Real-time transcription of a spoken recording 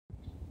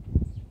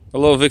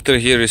Hello, Victor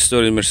here,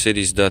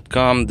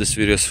 RestoringMercedes.com. This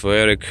video is for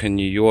Eric in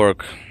New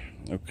York.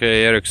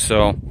 Okay, Eric,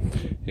 so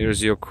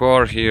here's your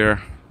car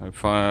here.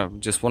 I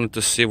just wanted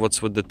to see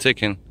what's with the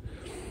ticking,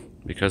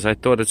 because I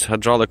thought it's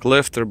hydraulic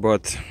lifter,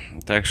 but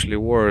it's actually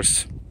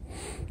worse,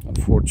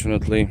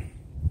 unfortunately.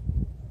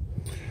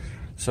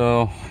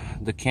 So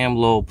the cam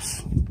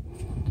lobes,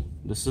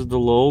 this is the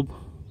lobe,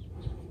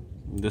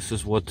 this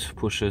is what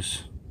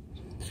pushes.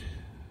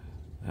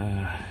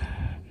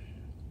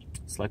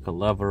 It's like a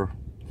lever,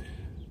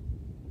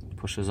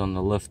 pushes on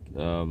the lift,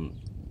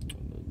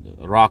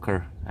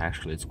 rocker.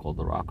 Actually, it's called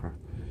the rocker.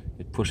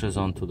 It pushes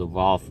onto the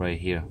valve right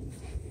here.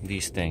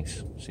 These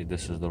things. See,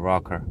 this is the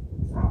rocker.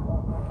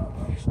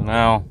 So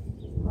now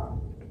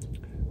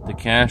the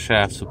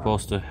camshaft is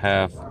supposed to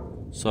have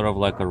sort of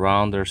like a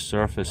rounder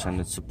surface, and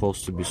it's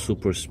supposed to be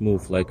super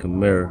smooth like a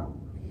mirror.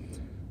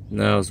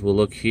 Now as we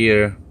look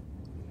here,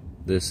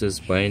 this is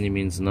by any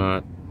means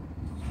not.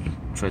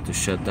 Try to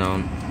shut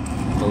down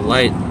the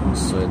light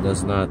so it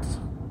does not.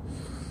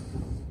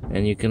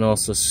 And you can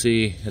also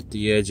see at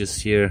the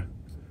edges here,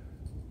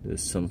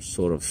 there's some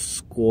sort of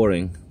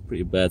scoring,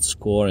 pretty bad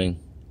scoring.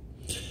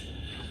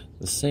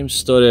 The same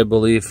story, I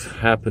believe,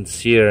 happens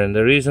here. And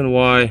the reason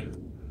why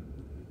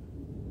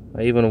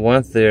I even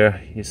went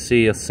there, you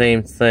see the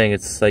same thing.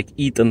 It's like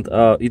eaten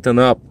up.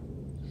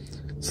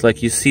 It's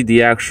like you see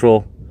the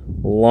actual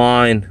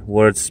line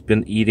where it's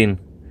been eating,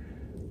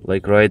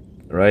 like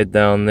right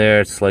down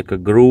there. It's like a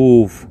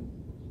groove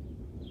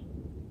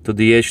to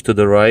the edge to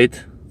the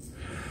right.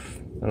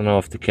 I don't know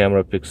if the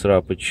camera picks it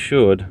up. It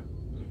should.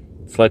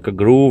 It's like a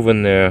groove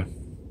in there.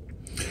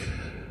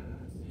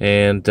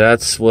 And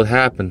that's what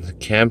happened. The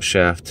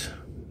camshaft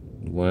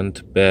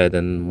went bad,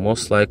 and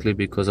most likely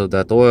because of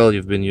that oil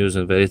you've been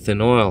using, very thin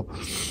oil.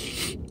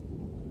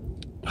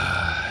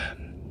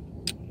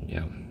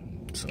 Yeah.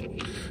 So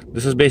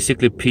this is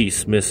basically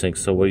piece missing.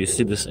 So where you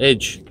see this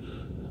edge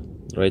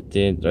right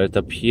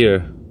up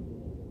here,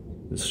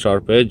 this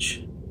sharp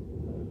edge,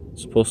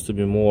 it's supposed to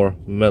be more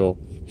metal.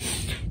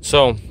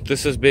 So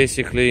this is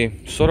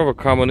basically sort of a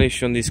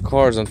combination of these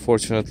cars,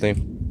 unfortunately.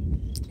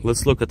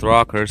 Let's look at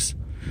rockers.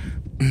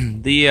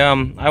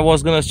 I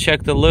was gonna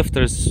check the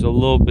lifters a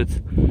little bit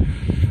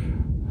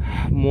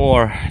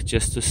more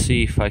just to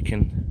see if I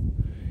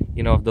can,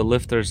 if the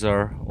lifters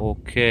are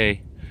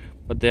okay.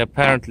 But they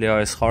apparently are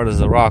as hard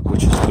as a rock,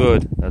 which is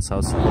good. That's how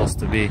it's supposed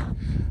to be.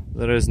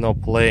 There is no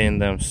play in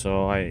them,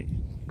 so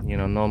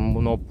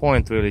no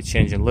point really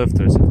changing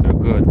lifters if they're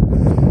good.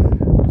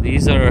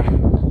 These are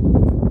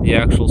the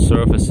actual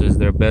surfaces.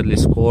 They're badly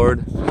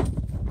scored.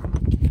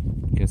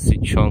 You can see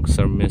chunks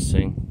are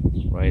missing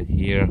right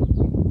here,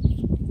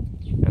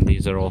 and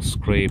these are all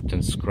scraped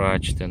and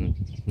scratched and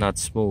not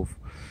smooth.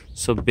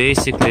 So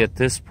basically at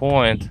this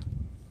point,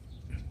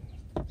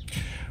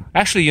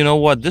 actually, you know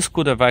what, this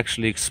could have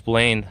actually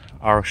explained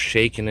our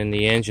shaking in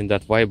the engine.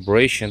 That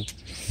vibration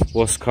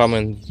was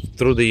coming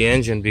through the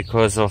engine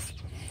because of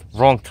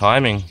wrong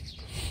timing,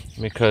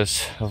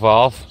 because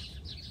valve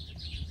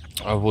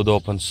would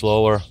open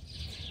slower,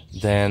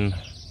 then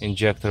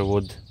injector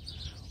would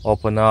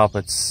open up.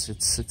 It's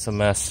a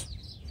mess.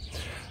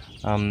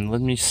 Let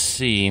me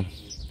see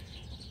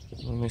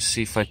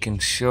if I can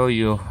show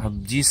you a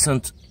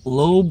decent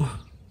lobe.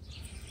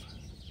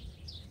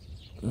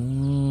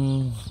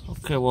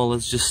 Okay, well,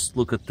 let's just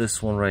look at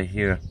this one right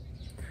here.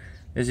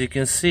 As you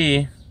can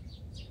see,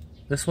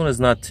 this one is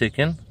not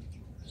ticking.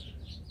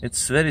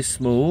 It's very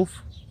smooth.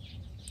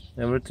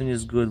 Everything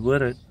is good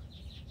with it,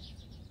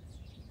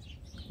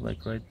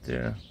 like right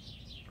there.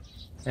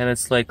 And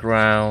it's like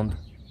round.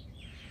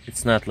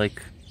 It's not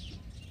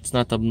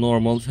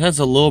abnormal. It has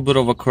a little bit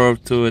of a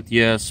curve to it,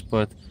 yes,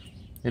 but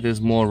it is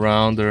more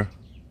rounder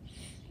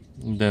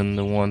than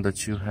the one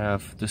that you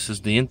have. This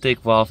is the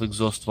intake valve,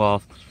 exhaust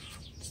valve.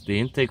 It's the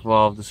intake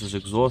valve, this is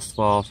exhaust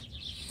valve.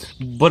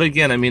 But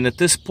again, I mean, at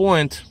this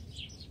point,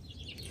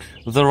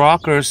 the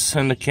rockers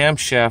and the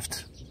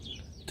camshaft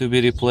to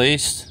be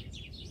replaced.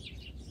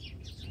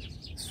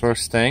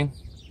 First thing.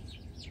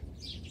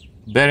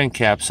 Bearing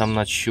caps, I'm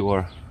not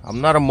sure. I'm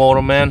not a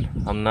motor man.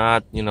 I'm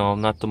not,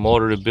 I'm not the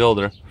motor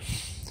rebuilder.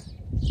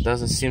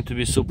 Doesn't seem to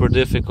be super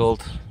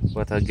difficult,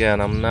 but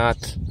again, I'm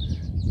not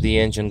the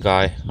engine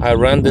guy. I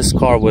ran this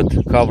car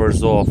with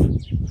covers off,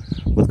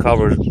 with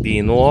covers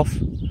being off,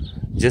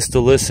 just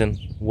to listen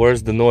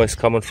where's the noise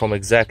coming from,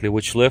 exactly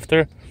which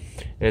lifter.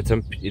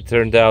 And it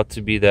turned out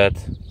to be that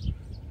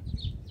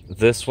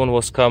this one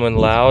was coming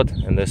loud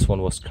and this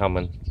one was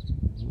coming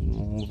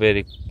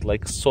very,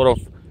 like, sort of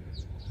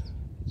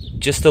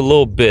just a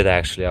little bit,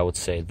 actually. I would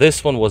say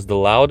this one was the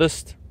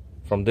loudest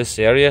from this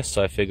area,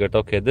 so I figured,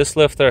 okay, this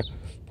lifter,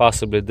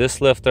 possibly this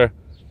lifter,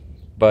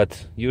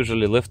 but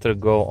usually lifter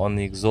go on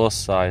the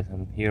exhaust side,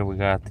 and here we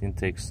got the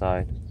intake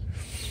side.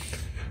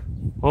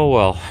 Oh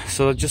well,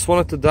 so I just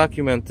wanted to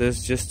document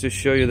this just to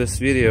show you this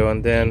video,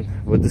 and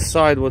then we'll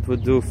decide what we'll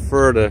do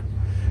further,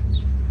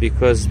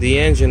 because the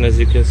engine, as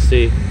you can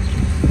see,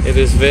 it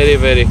is very,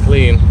 very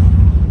clean.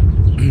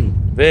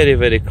 Very,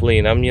 very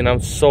clean. I mean,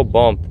 I'm so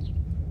bummed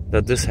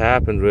that this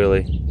happened,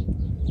 really,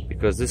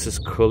 because this is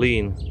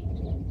clean.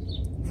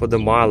 for the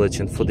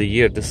mileage and for the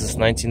year. This is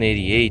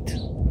 1988.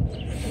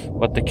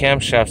 But the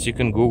camshafts, you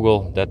can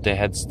Google that they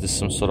had this,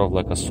 some sort of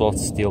like a soft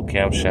steel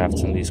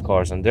camshafts in these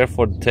cars, and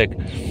therefore the thick.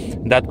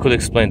 That could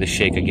explain the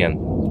shake again.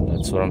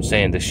 That's what I'm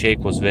saying. The shake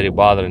was very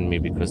bothering me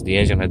because the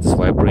engine had this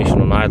vibration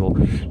on idle.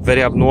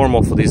 Very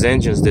abnormal for these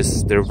engines.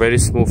 They're very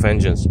smooth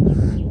engines.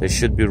 They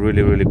should be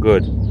really, really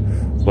good.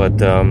 But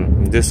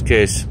in this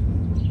case,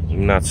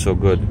 not so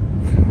good.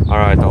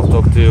 Alright, I'll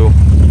talk to you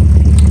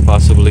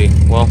possibly.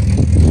 Well,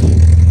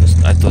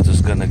 I thought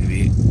there's gonna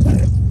be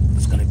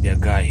a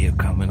guy here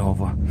coming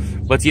over.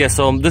 But yeah,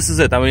 so this is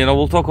it. I mean, I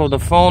will talk on the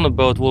phone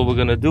about what we're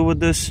gonna do with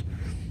this.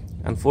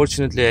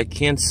 Unfortunately, I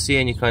can't see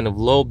any kind of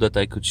lobe that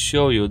I could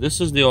show you.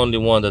 This is the only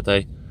one that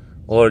I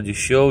already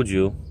showed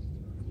you.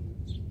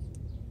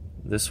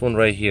 This one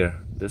right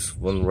here. This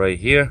one right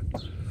here.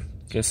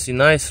 You can see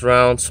nice,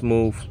 round,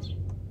 smooth.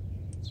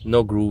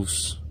 No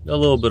grooves. A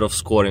little bit of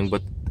scoring,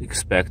 but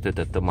expected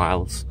at the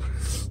miles.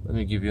 Let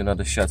me give you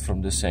another shot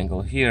from this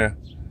angle here.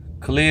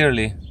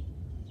 Clearly,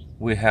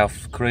 we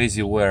have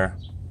crazy wear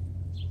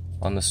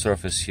on the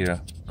surface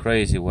here.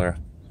 Crazy wear.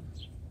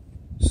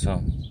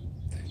 So,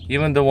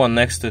 even the one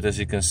next to it, as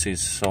you can see,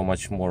 is so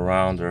much more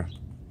rounder.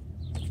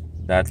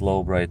 That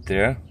lobe right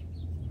there.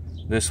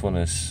 This one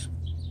is,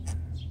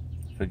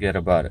 forget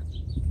about it.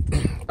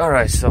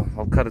 Alright, so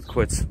I'll cut it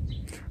quits.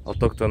 I'll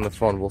talk to you on the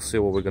phone. We'll see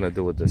what we're gonna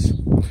do with this.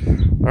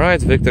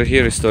 Alright, Victor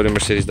here,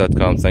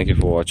 RestoringMercedes.com. Thank you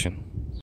for watching.